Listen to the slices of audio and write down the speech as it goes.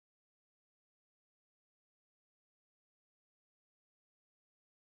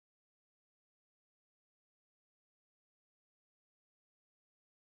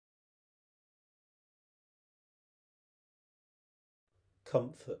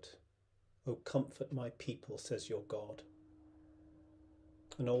Comfort, O comfort my people, says your God.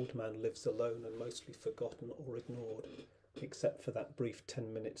 An old man lives alone and mostly forgotten or ignored, except for that brief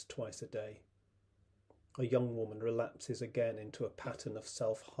 10 minutes twice a day. A young woman relapses again into a pattern of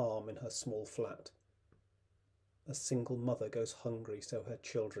self-harm in her small flat. A single mother goes hungry so her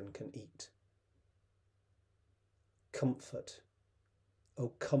children can eat. Comfort, O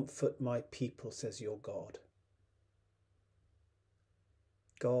comfort my people, says your God.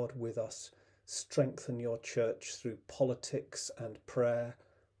 God with us, strengthen your church through politics and prayer,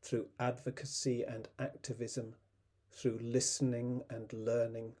 through advocacy and activism, through listening and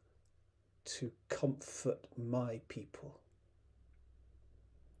learning, to comfort my people.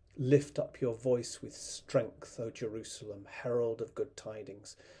 Lift up your voice with strength, O Jerusalem, herald of good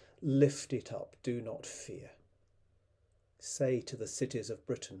tidings. Lift it up, do not fear. Say to the cities of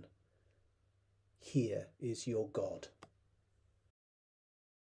Britain, here is your God.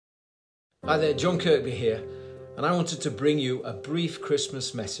 Hi there, John Kirkby here, and I wanted to bring you a brief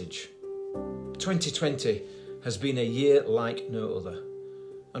Christmas message. 2020 has been a year like no other.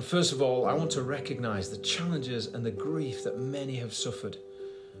 And first of all, I want to recognise the challenges and the grief that many have suffered.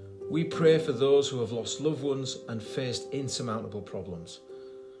 We pray for those who have lost loved ones and faced insurmountable problems.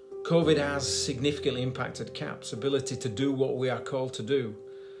 COVID has significantly impacted CAP's ability to do what we are called to do.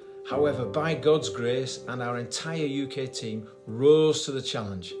 However, by God's grace, and our entire UK team rose to the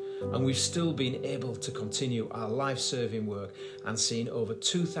challenge, and we've still been able to continue our life-saving work and seen over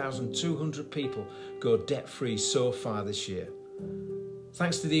 2,200 people go debt-free so far this year.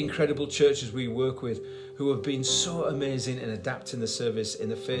 Thanks to the incredible churches we work with who have been so amazing in adapting the service in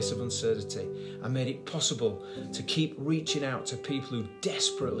the face of uncertainty and made it possible to keep reaching out to people who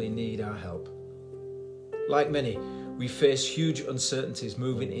desperately need our help. Like many, we face huge uncertainties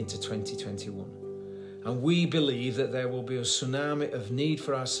moving into 2021, and we believe that there will be a tsunami of need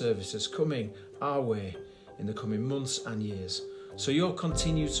for our services coming our way in the coming months and years. So your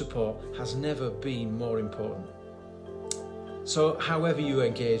continued support has never been more important. So however you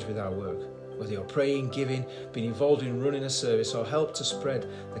engage with our work, whether you're praying, giving, being involved in running a service, or help to spread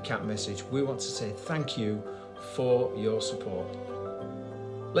the CAP message, we want to say thank you for your support.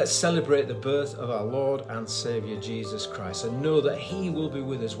 Let's celebrate the birth of our Lord and Saviour Jesus Christ and know that He will be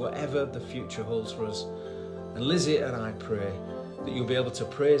with us whatever the future holds for us. And Lizzie and I pray that you'll be able to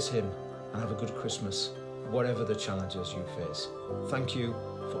praise Him and have a good Christmas, whatever the challenges you face. Thank you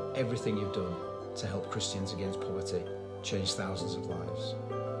for everything you've done to help Christians Against Poverty change thousands of lives.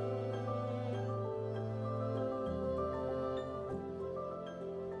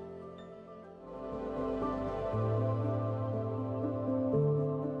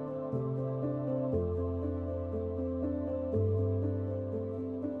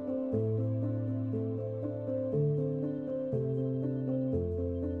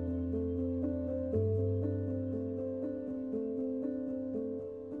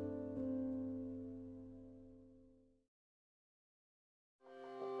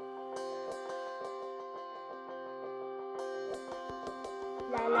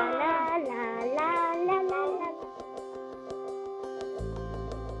 La la la la la la la la.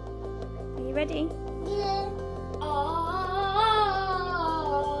 Are you ready? Yeah.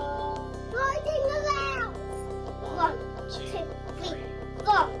 Riding around. 1, 2, 3,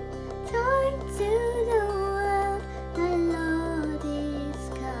 go. Joy to the world, the Lord is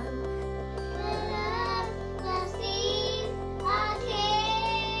come. The love, blessings are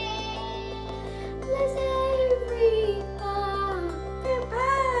King. Bless every heart.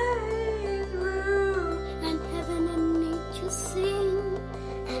 And heaven and nature sing,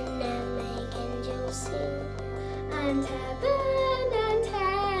 and now make angels sing, and heaven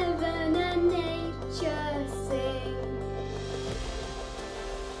and nature sing.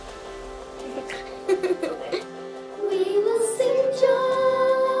 We will sing joy.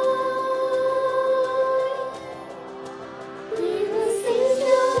 We will sing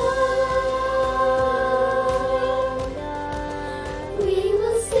joy. We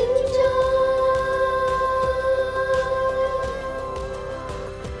will sing joy.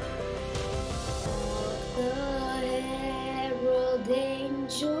 The herald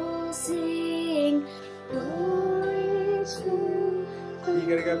angels sing, glory to the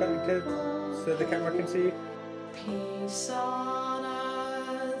You gotta go back so the camera can see you. Peace on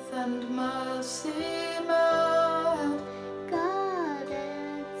earth and mercy mild. God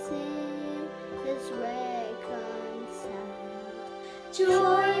and sin is reconciled.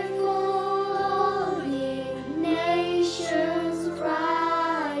 Joyful all ye nations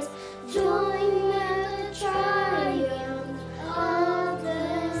rise, join in the triumph of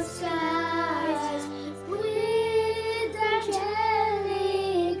the skies, with angelic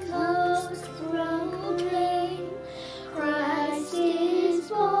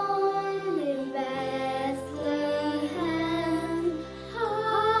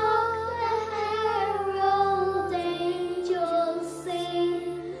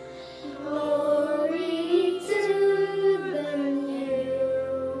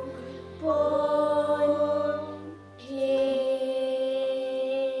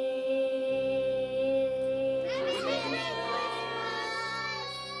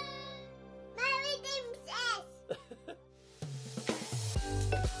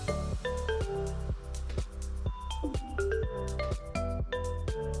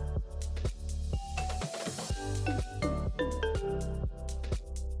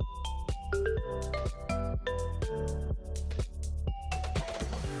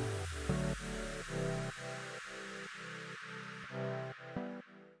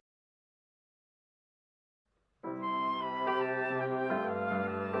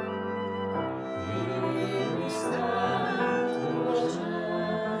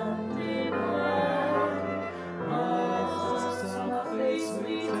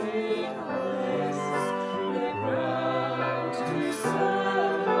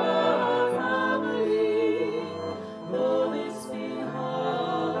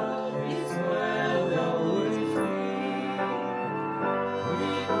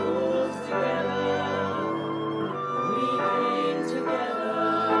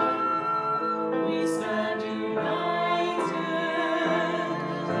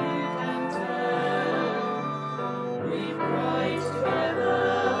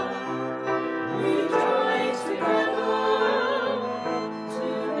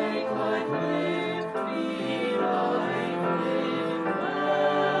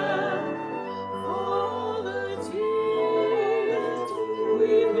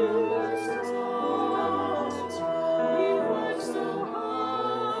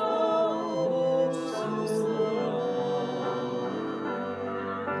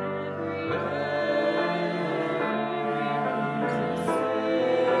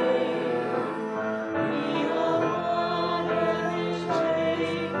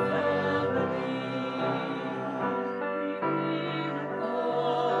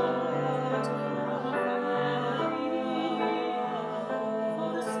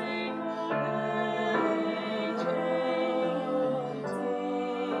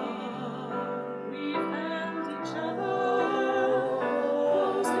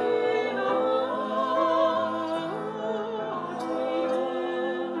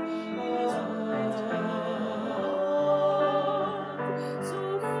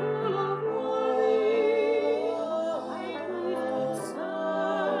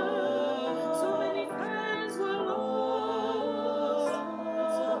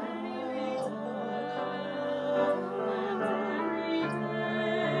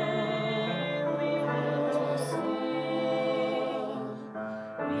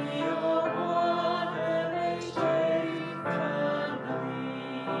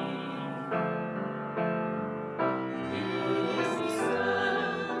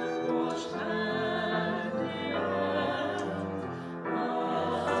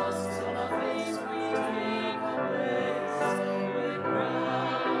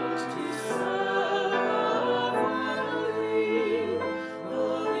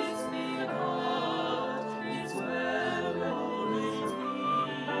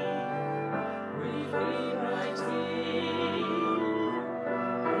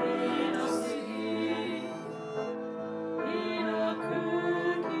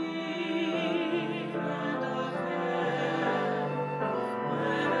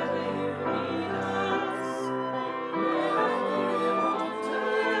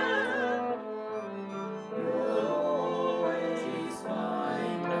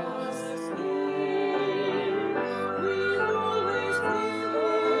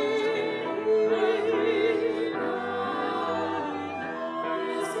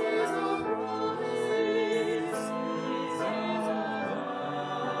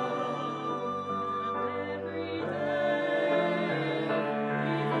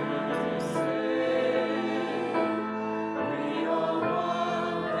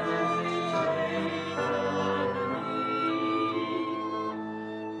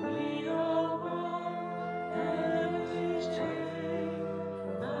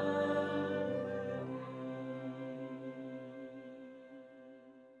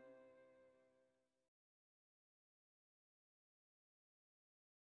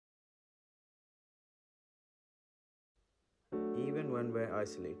even when we're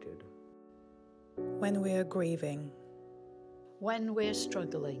isolated. When we are grieving. When we're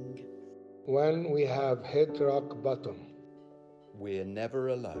struggling. When we have hit rock bottom. We're never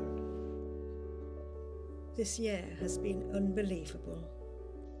alone. This year has been unbelievable.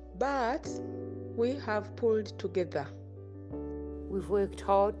 But we have pulled together. We've worked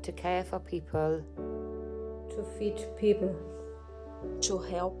hard to care for people. To feed people. To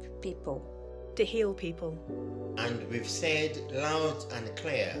help people. To heal people. And we've said loud and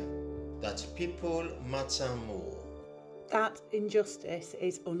clear that people matter more. That injustice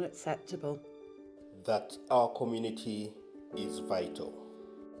is unacceptable. That our community is vital.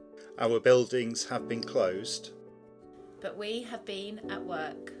 Our buildings have been closed. But we have been at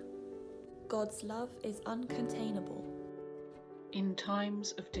work. God's love is uncontainable. In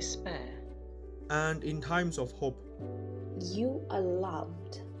times of despair. And in times of hope. You are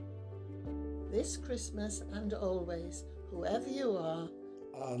loved. This Christmas and always, whoever you are.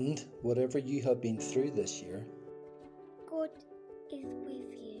 And whatever you have been through this year. God is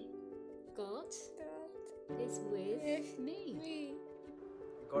with you. God is with me.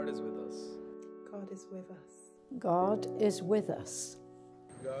 God is with us. God is with us. God is with us.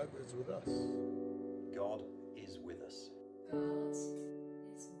 God is with us. God is with us. God is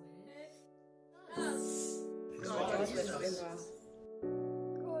with us. God is with us.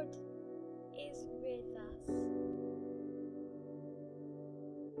 God is with us.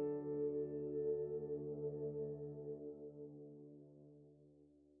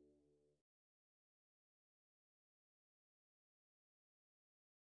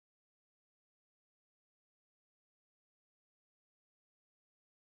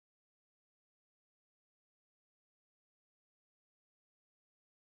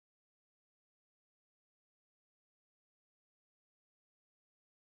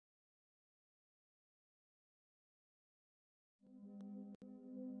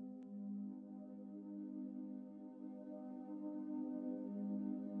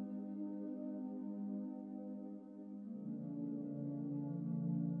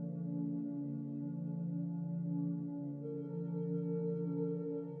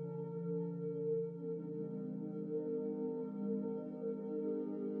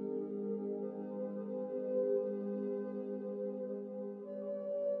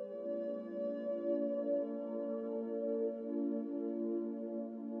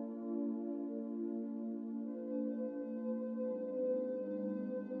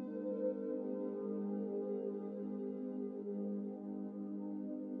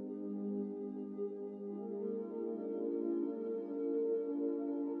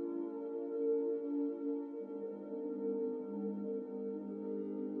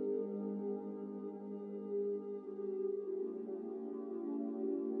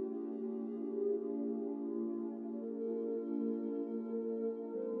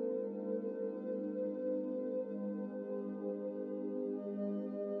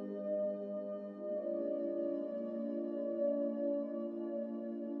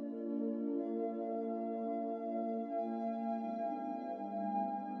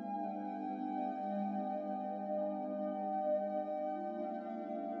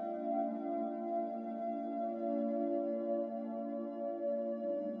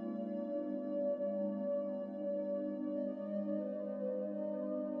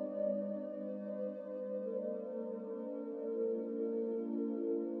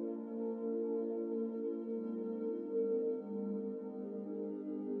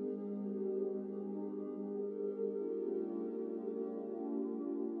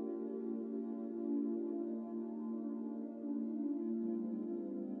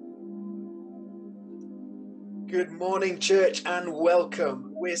 Good morning, church, and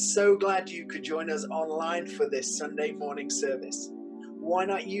welcome. We're so glad you could join us online for this Sunday morning service. Why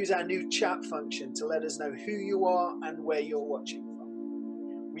not use our new chat function to let us know who you are and where you're watching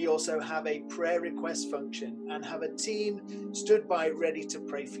from? We also have a prayer request function and have a team stood by ready to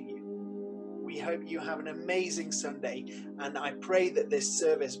pray for you. We hope you have an amazing Sunday, and I pray that this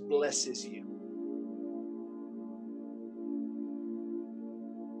service blesses you.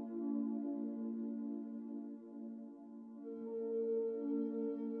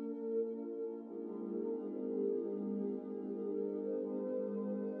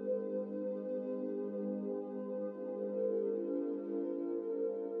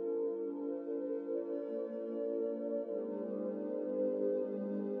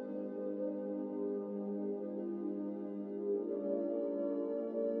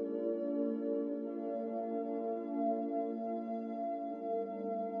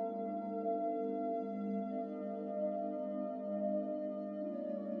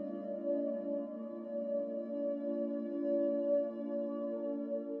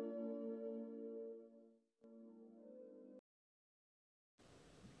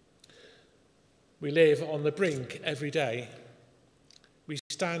 We live on the brink every day. We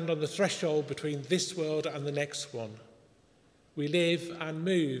stand on the threshold between this world and the next one. We live and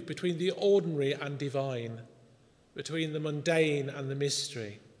move between the ordinary and divine, between the mundane and the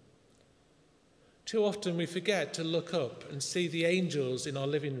mystery. Too often we forget to look up and see the angels in our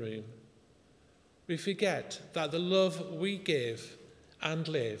living room. We forget that the love we give and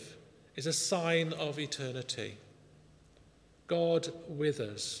live is a sign of eternity. God with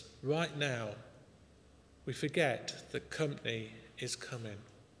us right now. We forget that company is coming.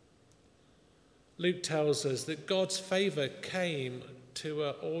 Luke tells us that God's favour came to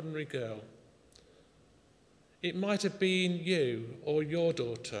an ordinary girl. It might have been you or your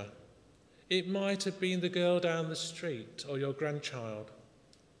daughter. It might have been the girl down the street or your grandchild.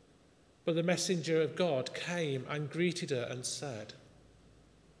 But the messenger of God came and greeted her and said,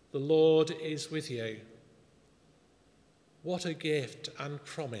 "The Lord is with you." What a gift and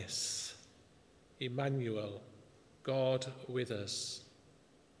promise. Emmanuel, God with us.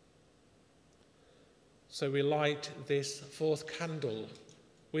 So we light this fourth candle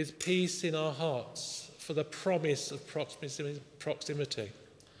with peace in our hearts for the promise of proximity,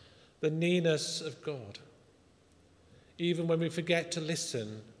 the nearness of God. Even when we forget to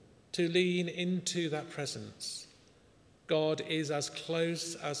listen, to lean into that presence, God is as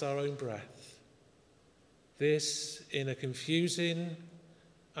close as our own breath. This, in a confusing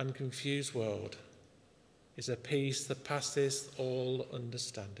and confused world, is a peace that passeth all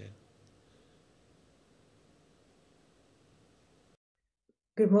understanding.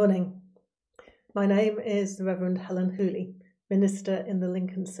 Good morning. My name is the Reverend Helen Hooley, Minister in the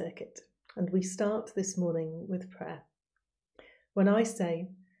Lincoln Circuit, and we start this morning with prayer. When I say,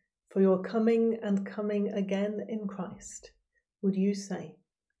 "For your coming and coming again in Christ," would you say,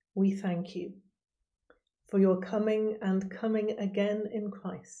 "We thank you"? For your coming and coming again in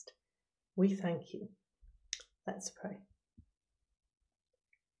Christ, we thank you. Let's pray.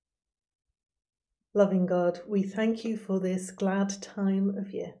 Loving God, we thank you for this glad time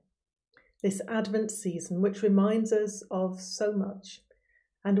of year, this Advent season which reminds us of so much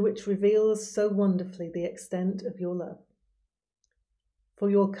and which reveals so wonderfully the extent of your love. For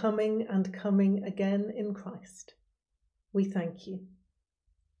your coming and coming again in Christ, we thank you.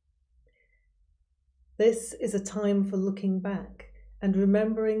 This is a time for looking back and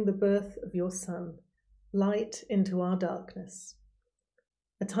remembering the birth of your Son, light into our darkness.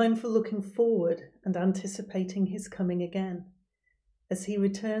 A time for looking forward and anticipating his coming again, as he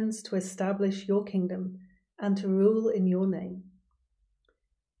returns to establish your kingdom and to rule in your name.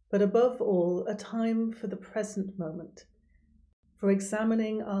 But above all, a time for the present moment, for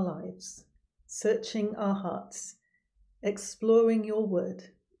examining our lives, searching our hearts, exploring your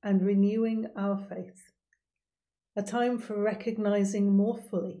word, and renewing our faith. A time for recognizing more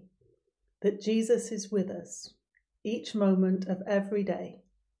fully that Jesus is with us each moment of every day,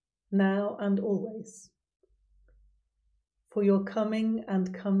 now and always. For your coming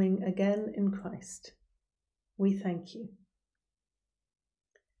and coming again in Christ, we thank you.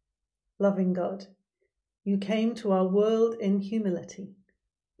 Loving God, you came to our world in humility,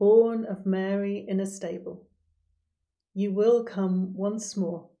 born of Mary in a stable. You will come once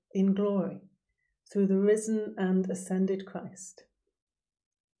more in glory through the risen and ascended Christ.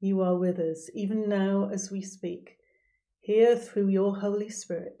 You are with us even now as we speak, here through your Holy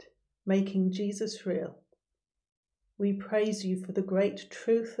Spirit, making Jesus real. We praise you for the great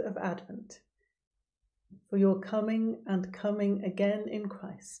truth of Advent, for your coming and coming again in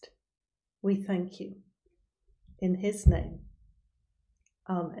Christ. We thank you. In his name,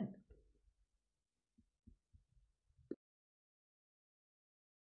 Amen.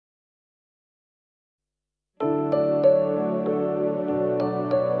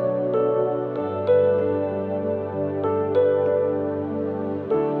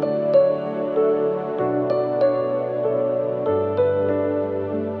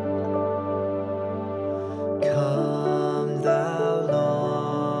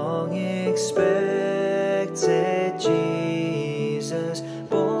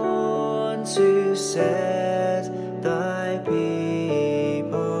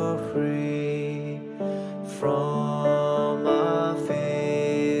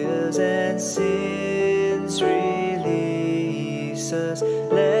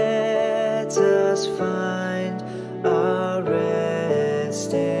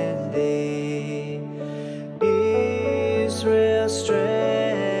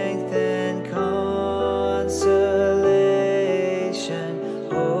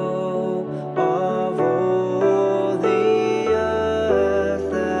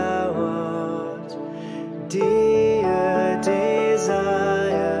 Dear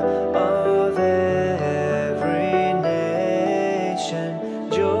desire of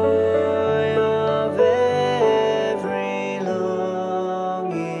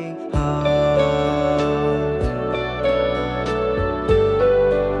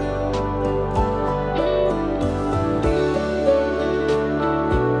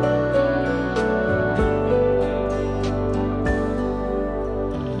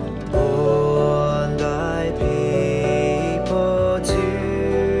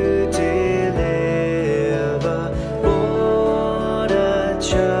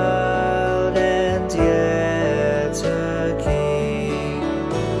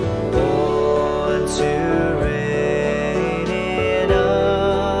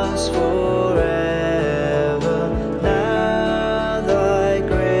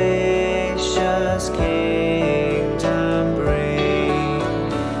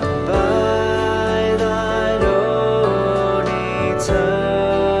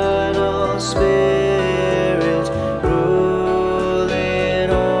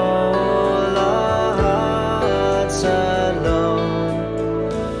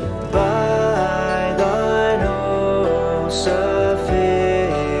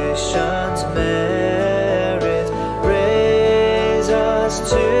us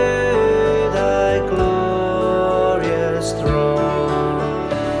to thy glorious throne.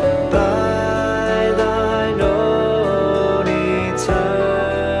 By thine own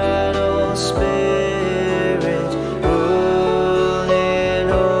eternal Spirit, rule in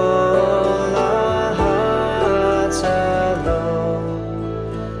all our hearts alone.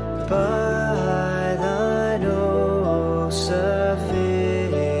 By thine own sufficient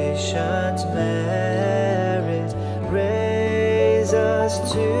merit, raise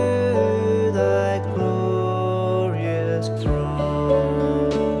us to thy glorious throne.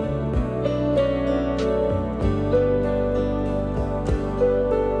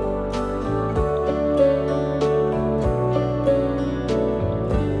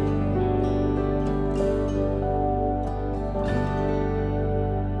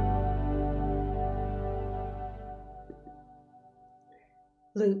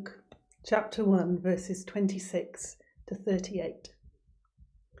 Luke chapter 1 verses 26 to 38.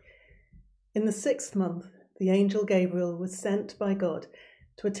 In the 6th month, the angel Gabriel was sent by God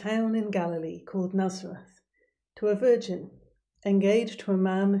to a town in Galilee called Nazareth, to a virgin engaged to a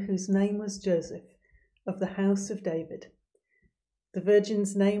man whose name was Joseph, of the house of David. The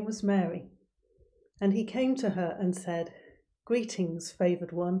virgin's name was Mary. And he came to her and said, "Greetings,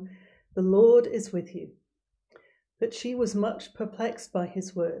 favoured one, the Lord is with you." But she was much perplexed by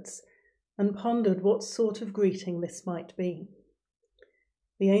his words, and pondered what sort of greeting this might be.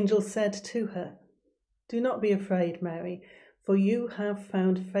 The angel said to her, "Do not be afraid, Mary, for you have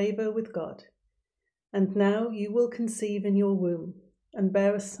found favour with God. And now you will conceive in your womb and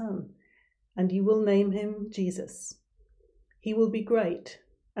bear a son, and you will name him Jesus. He will be great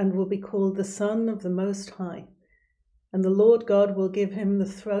and will be called the Son of the Most High, and the Lord God will give him the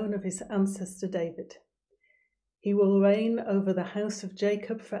throne of his ancestor David. He will reign over the house of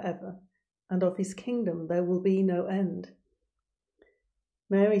Jacob forever, and of his kingdom there will be no end."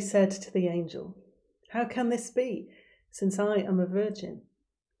 Mary said to the angel, "How can this be, since I am a virgin?"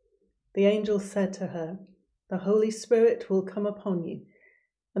 The angel said to her, "The Holy Spirit will come upon you,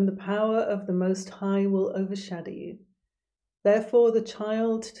 and the power of the Most High will overshadow you. Therefore the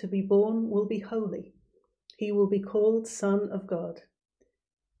child to be born will be holy. He will be called Son of God.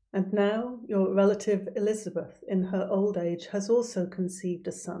 And now your relative Elizabeth, in her old age, has also conceived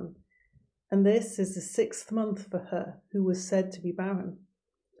a son, and this is the 6th month for her who was said to be barren.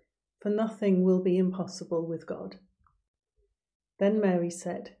 For nothing will be impossible with God." Then Mary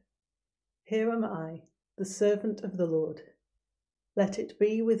said, "Here am I, the servant of the Lord. Let it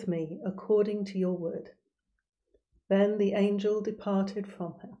be with me according to your word." Then the angel departed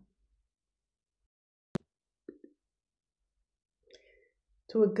from her.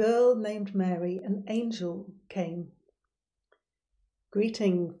 To a girl named Mary, an angel came.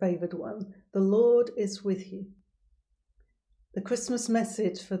 "Greeting, favoured one, the Lord is with you." The Christmas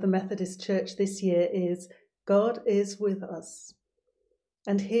message for the Methodist Church this year is, God is with us.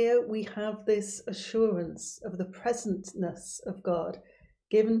 And here we have this assurance of the presentness of God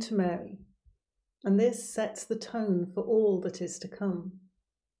given to Mary, and this sets the tone for all that is to come.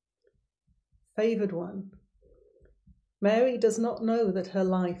 Favoured one, Mary does not know that her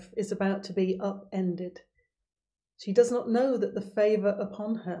life is about to be upended. She does not know that the favour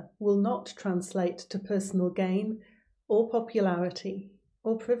upon her will not translate to personal gain or popularity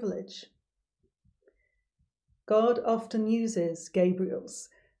or privilege. God often uses Gabriels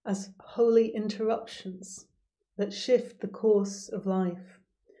as holy interruptions that shift the course of life.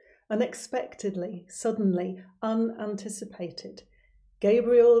 Unexpectedly, suddenly, unanticipated,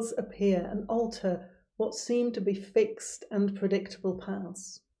 Gabriels appear and alter what seem to be fixed and predictable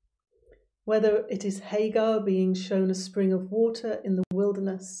paths. Whether it is Hagar being shown a spring of water in the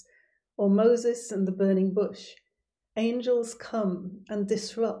wilderness, or Moses and the burning bush, angels come and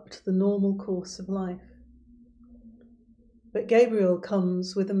disrupt the normal course of life. But Gabriel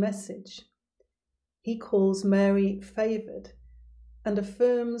comes with a message. He calls Mary favoured and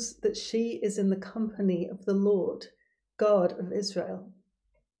affirms that she is in the company of the Lord, God of Israel.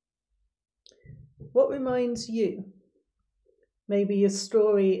 What reminds you? Maybe a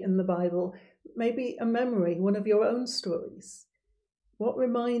story in the Bible, maybe a memory, one of your own stories. What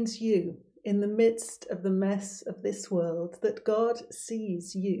reminds you in the midst of the mess of this world that God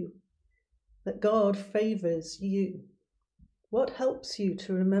sees you, that God favours you? What helps you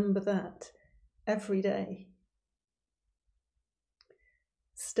to remember that every day?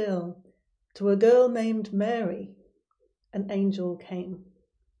 Still, to a girl named Mary, an angel came.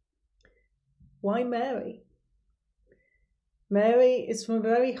 Why Mary? Mary is from a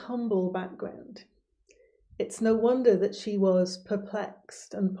very humble background. It's no wonder that she was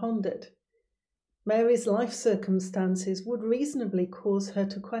perplexed and pondered. Mary's life circumstances would reasonably cause her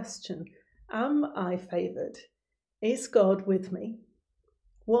to question, am I favoured? Is God with me?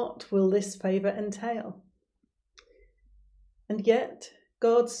 What will this favour entail? And yet,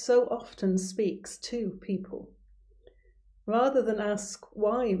 God so often speaks to people. Rather than ask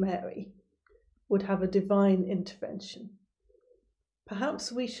why Mary would have a divine intervention,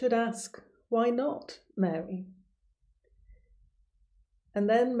 perhaps we should ask, why not Mary? And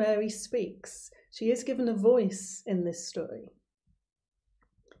then Mary speaks. She is given a voice in this story.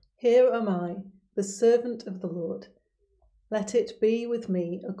 Here am I, the servant of the Lord. Let it be with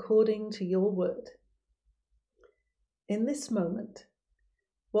me according to your word. In this moment,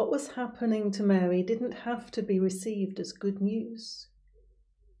 what was happening to Mary didn't have to be received as good news.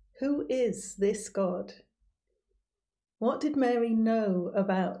 Who is this God? What did Mary know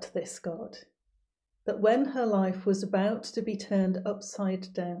about this God? That when her life was about to be turned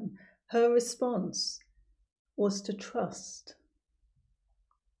upside down, her response was to trust.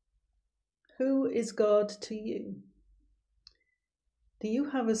 Who is God to you? Do you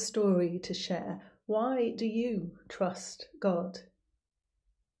have a story to share? Why do you trust God?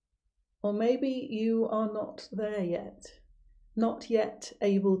 Or maybe you are not there yet, not yet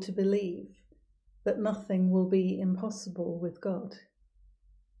able to believe that nothing will be impossible with God.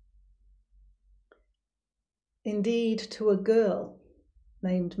 Indeed, to a girl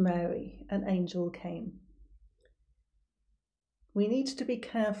named Mary, an angel came. We need to be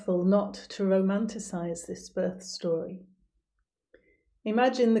careful not to romanticize this birth story.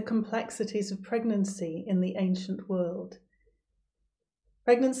 Imagine the complexities of pregnancy in the ancient world.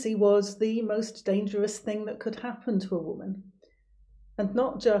 Pregnancy was the most dangerous thing that could happen to a woman, and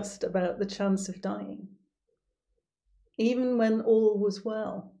not just about the chance of dying. Even when all was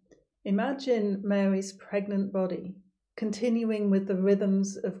well, imagine Mary's pregnant body continuing with the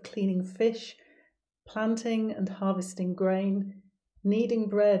rhythms of cleaning fish, planting and harvesting grain, kneading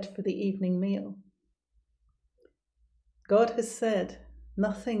bread for the evening meal. God has said,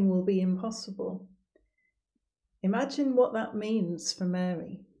 nothing will be impossible. Imagine what that means for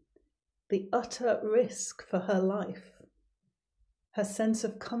Mary, the utter risk for her life, her sense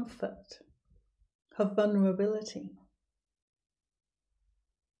of comfort, her vulnerability.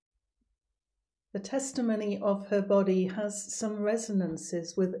 The testimony of her body has some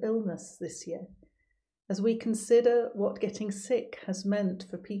resonances with illness this year, as we consider what getting sick has meant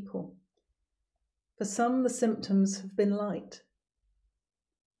for people. For some, the symptoms have been light.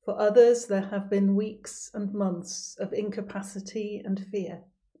 For others, there have been weeks and months of incapacity and fear.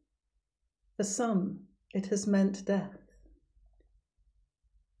 For some, it has meant death.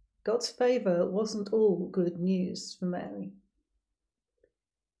 God's favour wasn't all good news for Mary.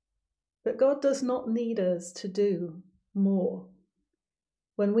 But God does not need us to do more.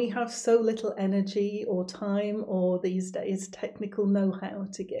 When we have so little energy or time or, these days, technical know-how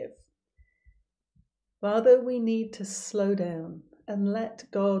to give. Rather, we need to slow down and let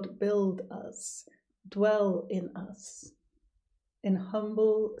God build us, dwell in us, in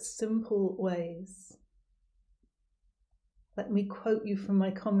humble, simple ways. Let me quote you from my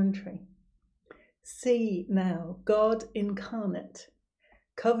commentary. See now, God incarnate,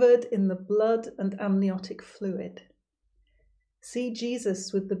 covered in the blood and amniotic fluid. See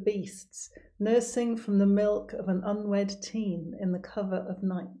Jesus with the beasts, nursing from the milk of an unwed teen in the cover of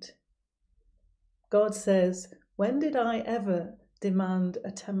night. God says, when did I ever demand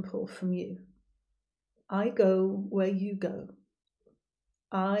a temple from you? I go where you go.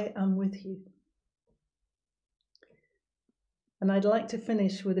 I am with you. And I'd like to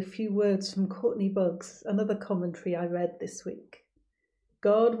finish with a few words from Courtney Buggs, another commentary I read this week.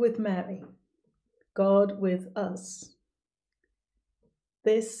 God with Mary, God with us.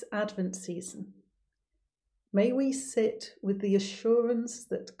 This Advent season, may we sit with the assurance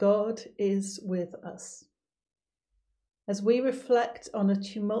that God is with us. As we reflect on a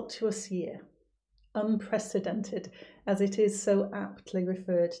tumultuous year, unprecedented as it is so aptly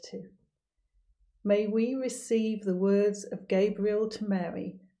referred to, may we receive the words of Gabriel to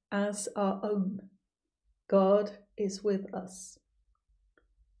Mary as our own. God is with us.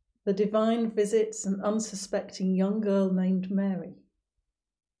 The divine visits an unsuspecting young girl named Mary,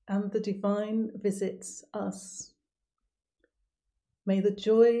 and the divine visits us. May the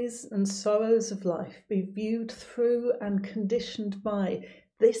joys and sorrows of life be viewed through and conditioned by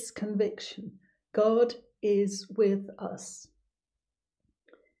this conviction: God is with us.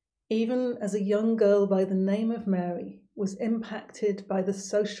 Even as a young girl by the name of Mary was impacted by the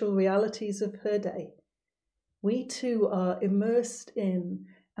social realities of her day, we too are immersed in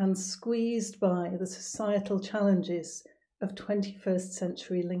and squeezed by the societal challenges of 21st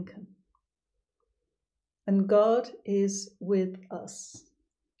century Lincoln. and God is with us.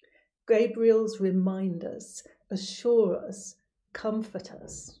 Gabriel's reminders assure us, comfort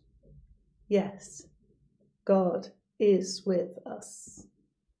us. Yes, God is with us.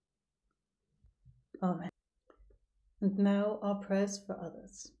 Amen. And now our prayers for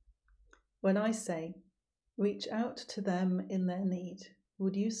others. When I say, reach out to them in their need,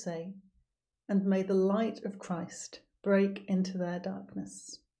 would you say, and may the light of Christ break into their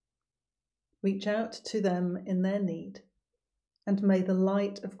darkness? Reach out to them in their need, and may the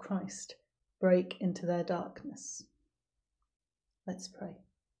light of Christ break into their darkness. Let's pray.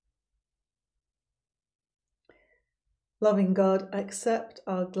 Loving God, accept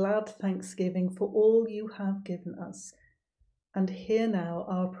our glad thanksgiving for all you have given us, and hear now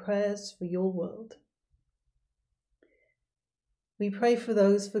our prayers for your world. We pray for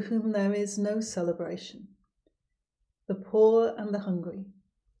those for whom there is no celebration, the poor and the hungry,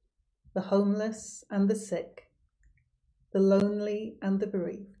 the homeless and the sick, the lonely and the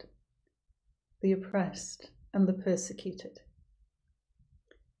bereaved, the oppressed and the persecuted.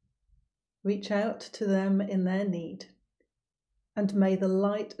 Reach out to them in their need, and may the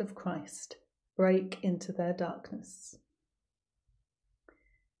light of Christ break into their darkness.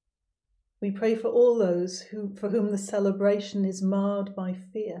 We pray for all those for whom the celebration is marred by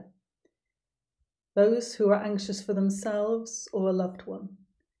fear, those who are anxious for themselves or a loved one,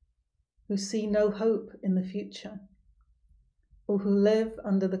 who see no hope in the future, or who live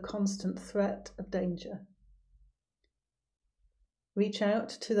under the constant threat of danger. Reach out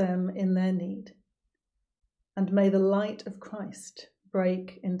to them in their need, and may the light of Christ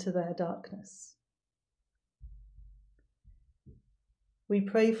break into their darkness. We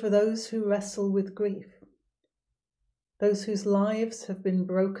pray for those who wrestle with grief, those whose lives have been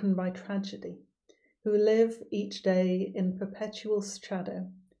broken by tragedy, who live each day in perpetual shadow,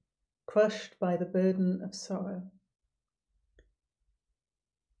 crushed by the burden of sorrow.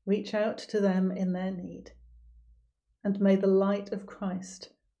 Reach out to them in their need, and may the light of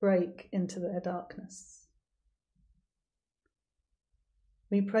Christ break into their darkness.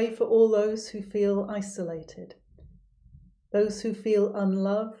 We pray for all those who feel isolated, those who feel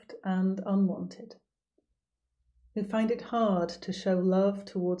unloved and unwanted, who find it hard to show love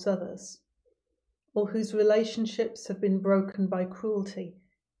towards others, or whose relationships have been broken by cruelty,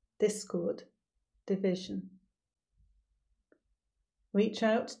 discord, division. Reach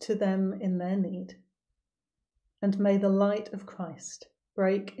out to them in their need, and may the light of Christ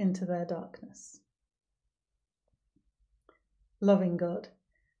break into their darkness. Loving God,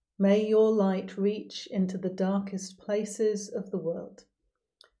 may your light reach into the darkest places of the world,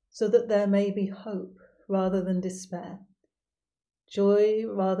 so that there may be hope rather than despair, joy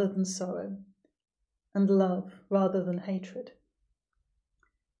rather than sorrow, and love rather than hatred.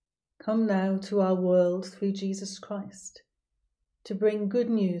 Come now to our world through Jesus Christ, to bring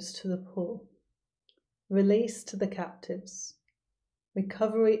good news to the poor, release to the captives,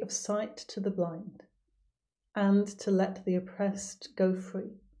 recovery of sight to the blind, and to let the oppressed go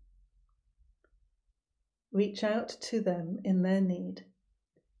free. Reach out to them in their need,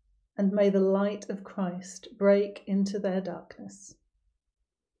 and may the light of Christ break into their darkness.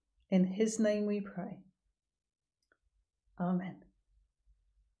 In his name we pray. Amen.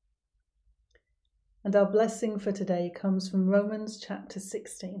 And our blessing for today comes from Romans chapter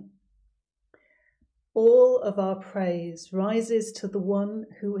 16. All of our praise rises to the one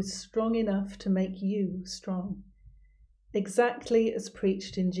who is strong enough to make you strong, exactly as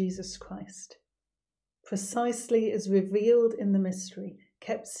preached in Jesus Christ, precisely as revealed in the mystery,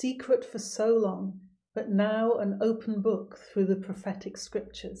 kept secret for so long, but now an open book through the prophetic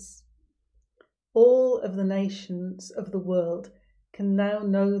scriptures. All of the nations of the world can now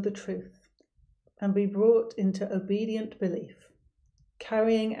know the truth and be brought into obedient belief,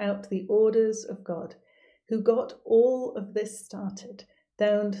 carrying out the orders of God, who got all of this started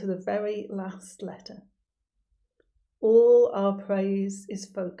down to the very last letter. All our praise is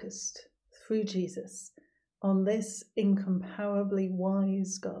focused, through Jesus, on this incomparably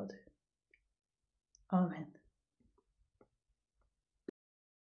wise God. Amen.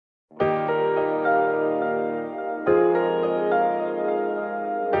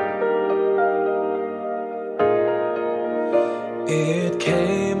 It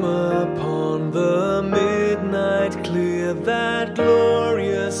came upon the midnight clear, that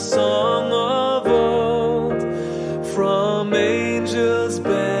glorious song of old, from angels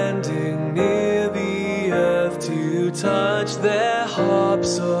bending near the earth to touch their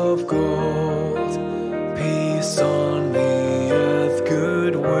harps of gold. Peace on the earth,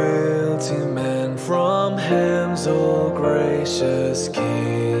 goodwill to men, from Hem's all gracious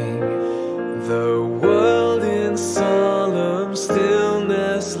King. The world in solemn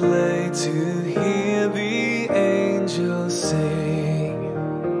stillness lay to hear the angels sing.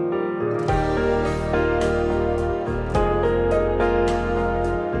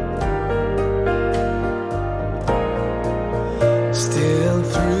 Still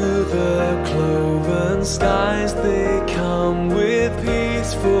through the cloven skies they come with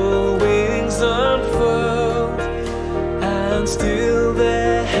peaceful wings unfurled, and still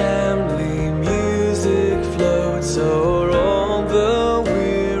their heavenly music floats o'er all the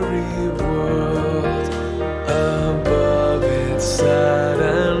weary world. Above its sad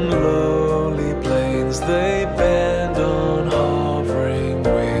and lowly plains they bend on hovering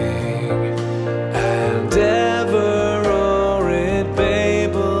wing, and ever o'er it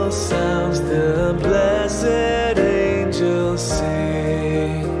Babel sounds the blessed angels sing.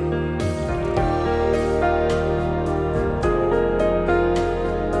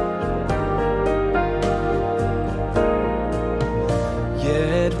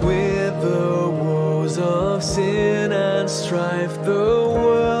 Yet with the woes of sin and strife the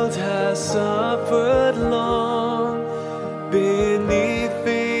world has suffered long. Beneath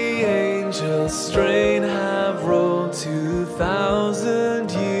the angels' strain have rolled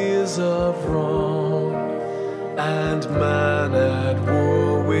 2,000 years of wrong, and man at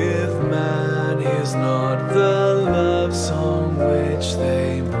war with man is not the love song which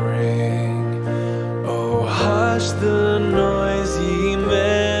they bring. Oh, hush the noise, ye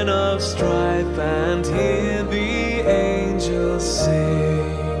men of strife, and hear the angels sing.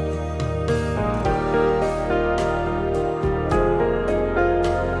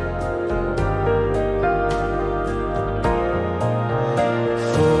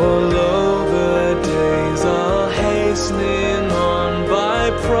 For lo, the days are hastening on by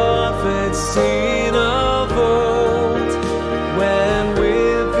prophets seen of old, when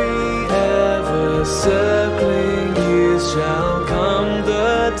with the ever-circling years shall come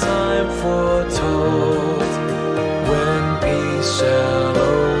the time foretold, when peace shall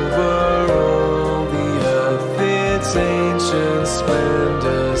over all the earth its ancient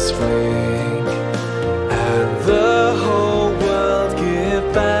splendors fling, and the whole world give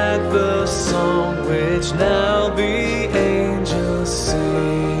back the song which now